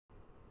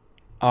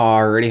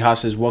Alrighty,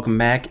 hosses, welcome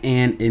back,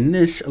 and in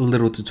this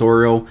little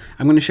tutorial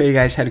I'm going to show you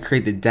guys how to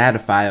create the data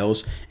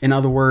files. In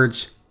other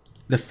words,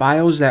 the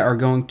files that are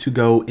going to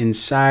go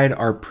inside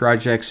our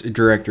projects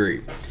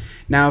directory.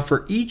 Now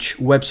for each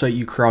website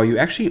you crawl, you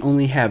actually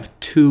only have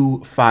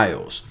two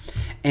files,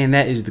 and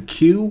that is the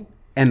queue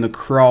and the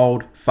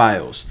crawled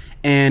files.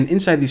 And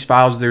inside these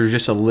files there's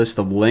just a list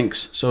of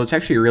links, so it's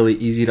actually really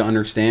easy to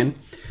understand.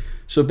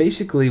 So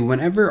basically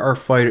whenever our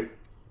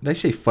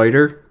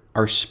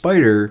our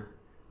spider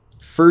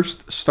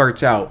first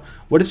starts out,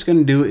 what it's going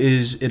to do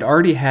is it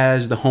already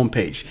has the home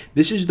page.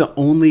 This is the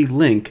only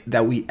link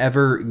that we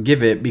ever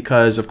give it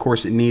because of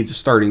course it needs a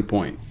starting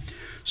point.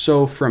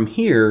 So from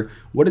here,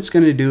 what it's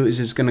going to do is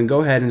it's going to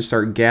go ahead and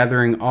start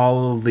gathering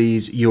all of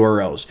these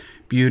URLs.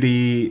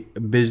 Beauty,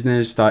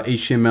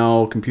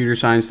 business.html, computer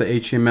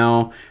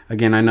science.html.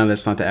 Again, I know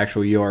that's not the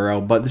actual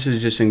URL, but this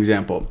is just an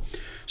example.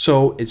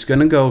 So it's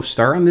going to go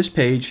start on this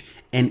page,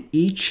 and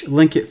each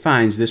link it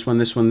finds, this one,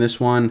 this one, this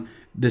one,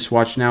 this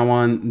Watch Now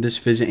one, this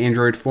Visit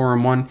Android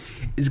Forum one,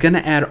 is going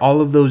to add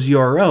all of those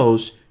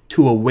URLs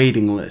to a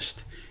waiting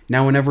list.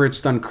 Now whenever it's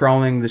done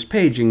crawling this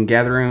page and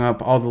gathering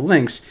up all the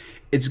links,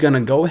 it's going to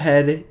go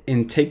ahead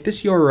and take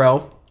this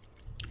URL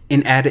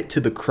and add it to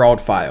the crawled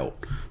file.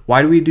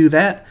 Why do we do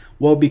that?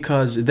 Well,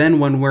 because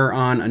then when we're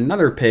on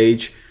another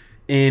page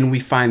and we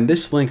find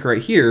this link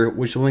right here,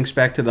 which links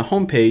back to the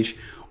home page,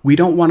 we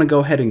don't want to go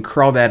ahead and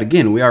crawl that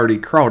again. We already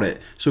crawled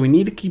it. So we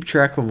need to keep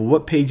track of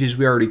what pages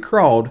we already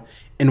crawled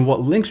and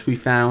what links we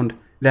found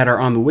that are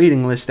on the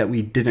waiting list that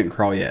we didn't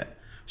crawl yet.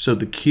 So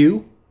the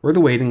queue or the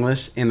waiting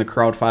list and the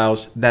crawled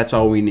files, that's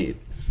all we need.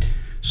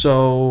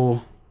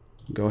 So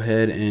go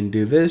ahead and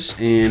do this,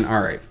 and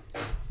all right.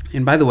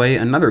 And by the way,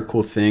 another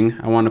cool thing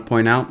I want to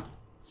point out,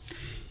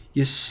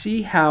 you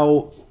see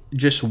how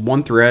just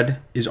one thread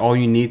is all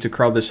you need to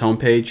crawl this home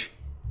page?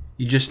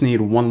 You just need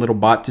one little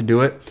bot to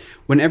do it.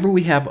 Whenever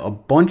we have a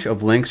bunch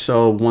of links,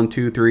 so 1,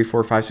 2, 3,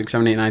 4, 5, 6,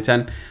 7, 8, 9,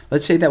 10,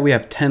 let's say that we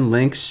have 10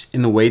 links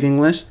in the waiting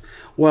list.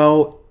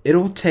 Well,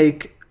 it'll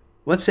take,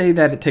 let's say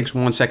that it takes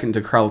 1 second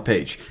to crawl a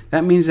page.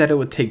 That means that it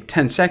would take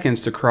 10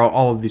 seconds to crawl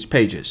all of these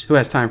pages. Who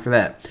has time for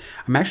that?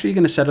 I'm actually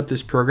going to set up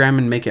this program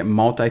and make it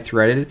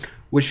multi-threaded,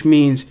 which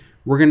means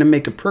we're going to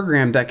make a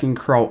program that can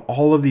crawl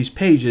all of these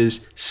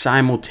pages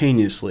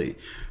simultaneously.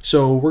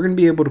 So we're going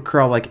to be able to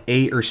crawl like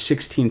 8 or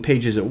 16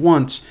 pages at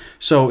once.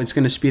 So it's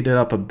going to speed it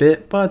up a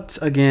bit, but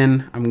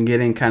again, I'm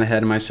getting kind of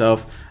ahead of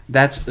myself.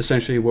 That's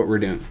essentially what we're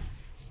doing.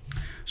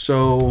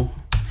 So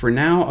for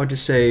now, I'll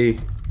just say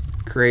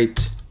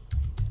create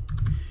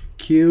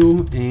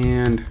queue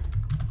and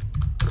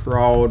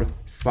crawled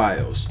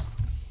files.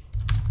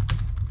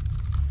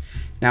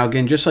 Now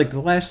again, just like the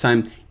last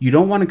time, you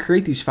don't want to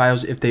create these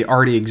files if they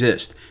already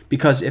exist,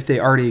 because if they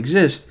already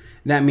exist,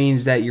 that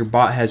means that your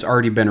bot has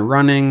already been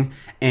running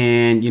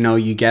and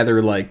you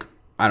gather like,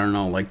 I don't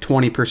know, like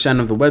 20%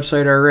 of the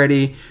website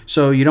already.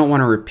 So you don't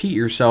want to repeat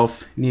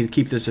yourself. You need to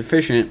keep this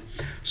efficient.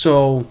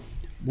 So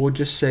we'll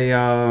just say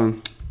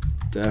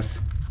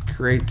def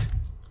create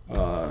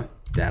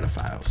data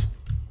files.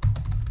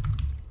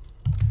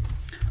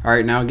 All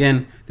right, now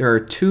again, there are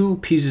two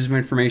pieces of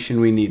information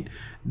we need.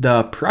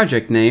 The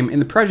project name,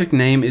 and the project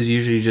name is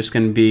usually just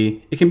going to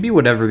be, it can be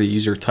whatever the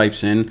user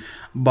types in,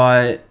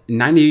 but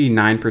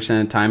 99%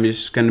 of the time it's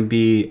just going to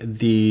be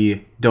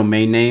the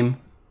domain name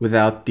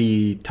without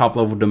the top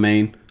level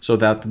domain, so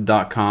without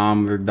the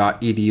 .com or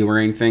 .edu or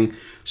anything.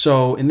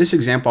 So in this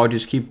example, I'll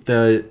just keep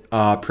the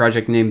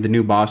project name The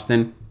New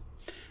Boston,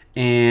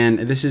 and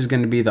this is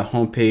going to be the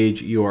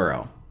homepage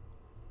URL.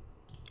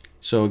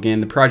 So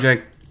again, the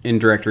project and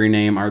directory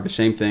name are the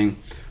same thing.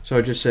 So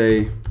I just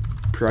say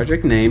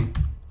project name.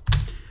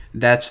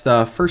 That's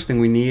the first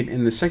thing we need,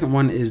 and the second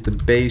one is the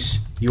base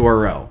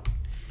URL,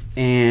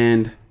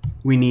 and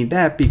we need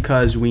that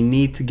because we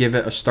need to give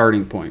it a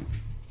starting point.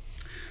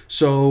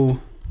 So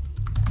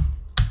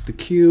the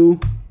queue,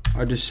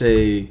 I'll just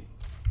say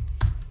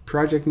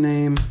project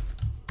name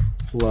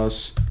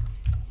plus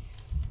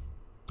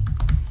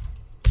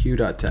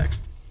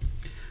queue.text.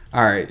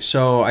 All right,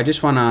 so I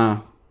just want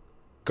to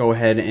go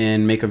ahead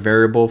and make a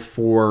variable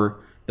for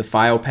the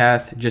file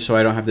path just so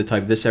I don't have to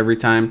type this every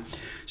time.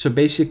 So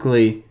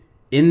basically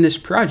in this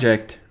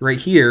project right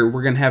here,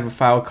 we're going to have a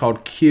file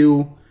called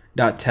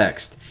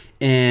queue.text,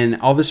 and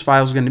all this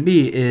file is going to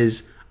be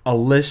is a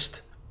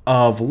list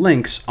of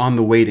links on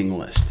the waiting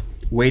list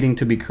waiting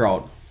to be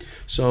crawled.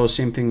 So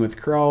same thing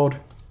with crawled.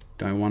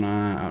 I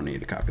don't need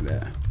to copy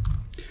that.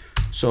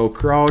 So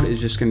crawled is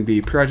just going to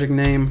be project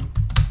name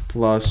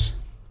plus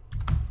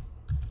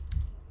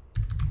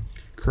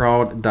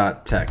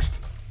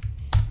crawled.text.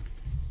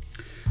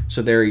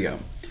 So there you go.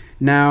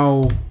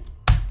 Now,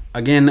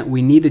 again,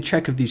 we need to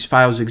check if these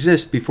files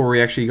exist before we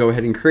actually go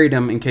ahead and create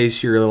them in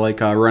case you're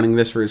like running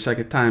this for a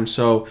second time.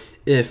 So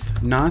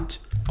if not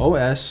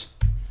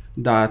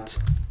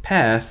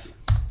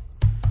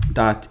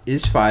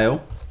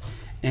os.path.isFile,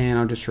 and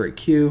I'll just write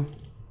queue.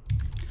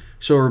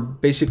 So we're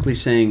basically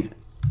saying,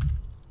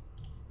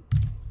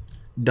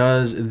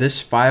 does this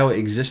file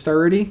exist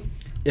already?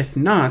 If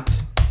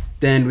not,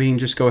 then we can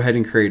just go ahead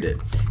and create it.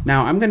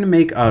 Now I'm going to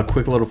make a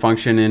quick little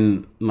function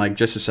in like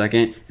just a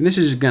second, and this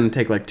is going to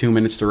take like 2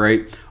 minutes to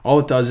write. All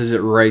it does is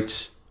it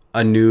writes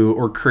a new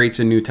or creates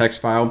a new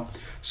text file.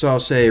 So I'll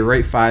say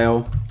write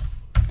file,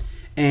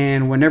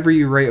 and whenever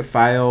you write a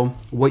file,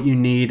 what you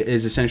need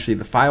is essentially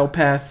the file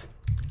path,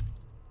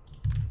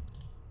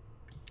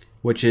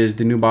 which is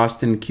the New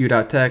Boston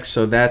Q.text.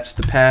 So that's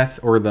the path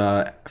or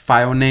the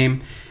file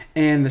name.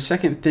 And the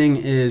second thing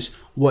is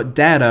what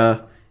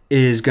data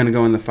is going to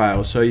go in the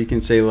file. So you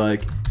can say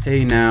like,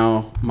 hey,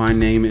 now my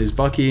name is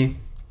Bucky,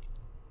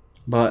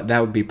 but that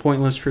would be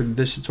pointless for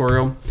this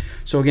tutorial.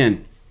 So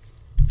again,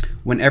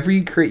 whenever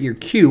you create your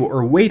queue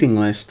or waiting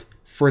list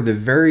for the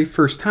very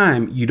first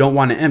time, you don't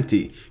want to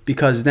empty,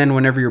 because then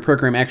whenever your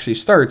program actually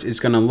starts, it's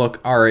going to look,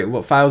 all right,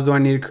 what files do I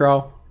need to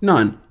crawl?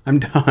 None. I'm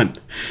done.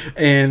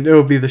 And it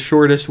will be the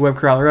shortest web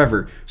crawler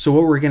ever. So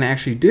what we're going to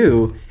actually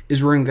do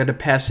is we're going to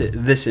pass it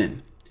this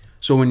in.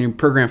 So when your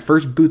program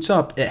first boots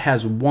up, it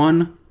has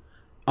one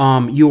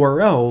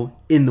URL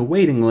in the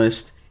waiting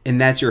list,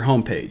 and that's your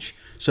home page.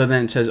 So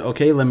then it says,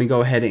 okay, let me go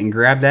ahead and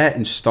grab that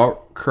and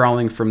start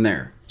crawling from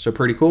there. So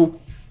pretty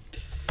cool.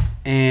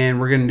 And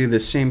we're going to do the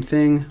same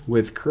thing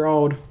with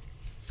crawled.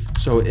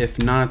 So if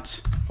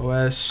not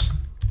OS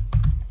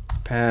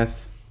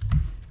path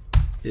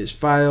is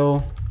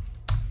file.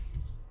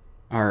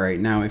 All right,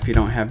 now if you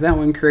don't have that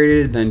one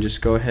created, then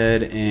just go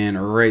ahead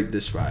and write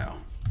this file.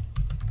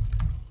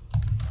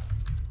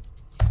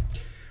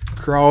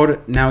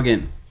 Crawled. Now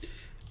again,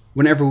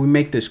 whenever we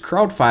make this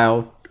crawled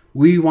file,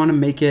 we want to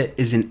make it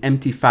as an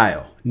empty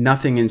file,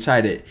 nothing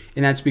inside it.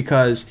 And that's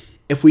because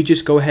if we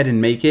just go ahead and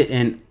make it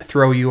and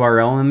throw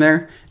URL in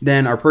there,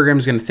 then our program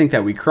is going to think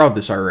that we crawled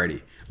this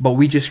already. But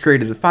we just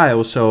created the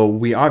file, so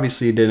we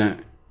obviously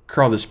didn't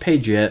crawl this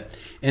page yet.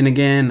 And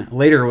again,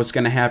 later what's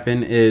going to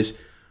happen is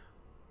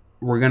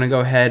we're going to go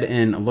ahead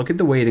and look at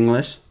the waiting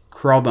list,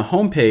 crawl the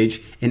home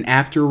page, and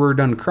after we're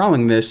done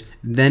crawling this,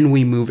 then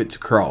we move it to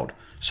crawled.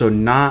 So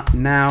not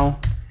now,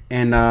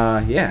 and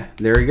yeah,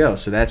 there we go.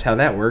 So that's how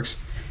that works.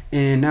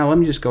 And now let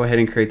me just go ahead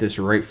and create this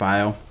write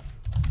file.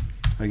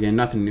 Again,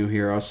 nothing new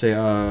here. I'll say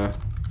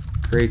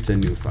create a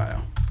new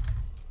file.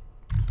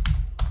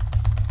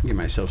 Give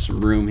myself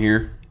some room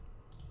here.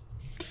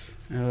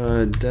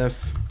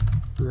 Def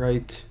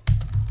write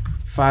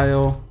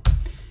file.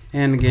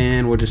 And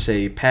again, we'll just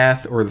say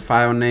path or the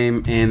file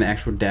name and the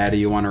actual data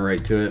you want to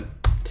write to it.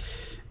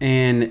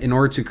 And in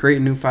order to create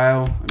a new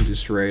file, I'm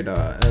just write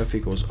f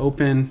equals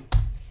open,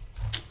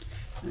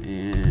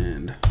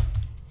 and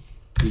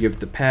you give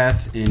the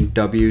path, and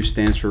W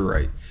stands for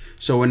write.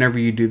 So whenever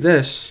you do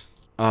this,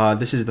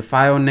 this is the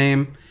file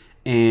name,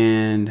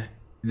 and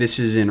this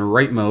is in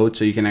write mode,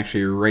 so you can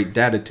actually write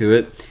data to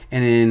it.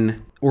 And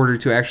in order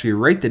to actually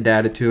write the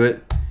data to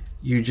it,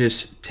 you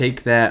just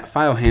take that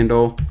file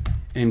handle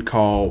and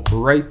call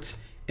write,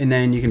 and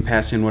then you can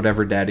pass in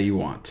whatever data you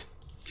want.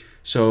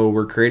 So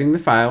we're creating the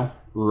file,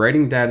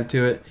 writing data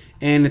to it,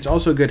 and it's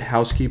also good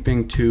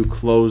housekeeping to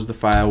close the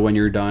file when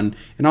you're done.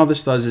 And all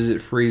this does is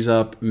it frees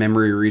up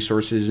memory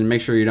resources and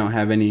make sure you don't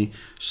have any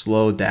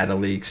slow data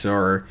leaks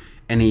or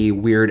any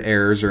weird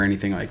errors or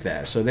anything like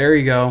that. So there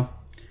you go.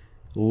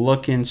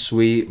 Looking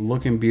sweet,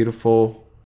 looking beautiful.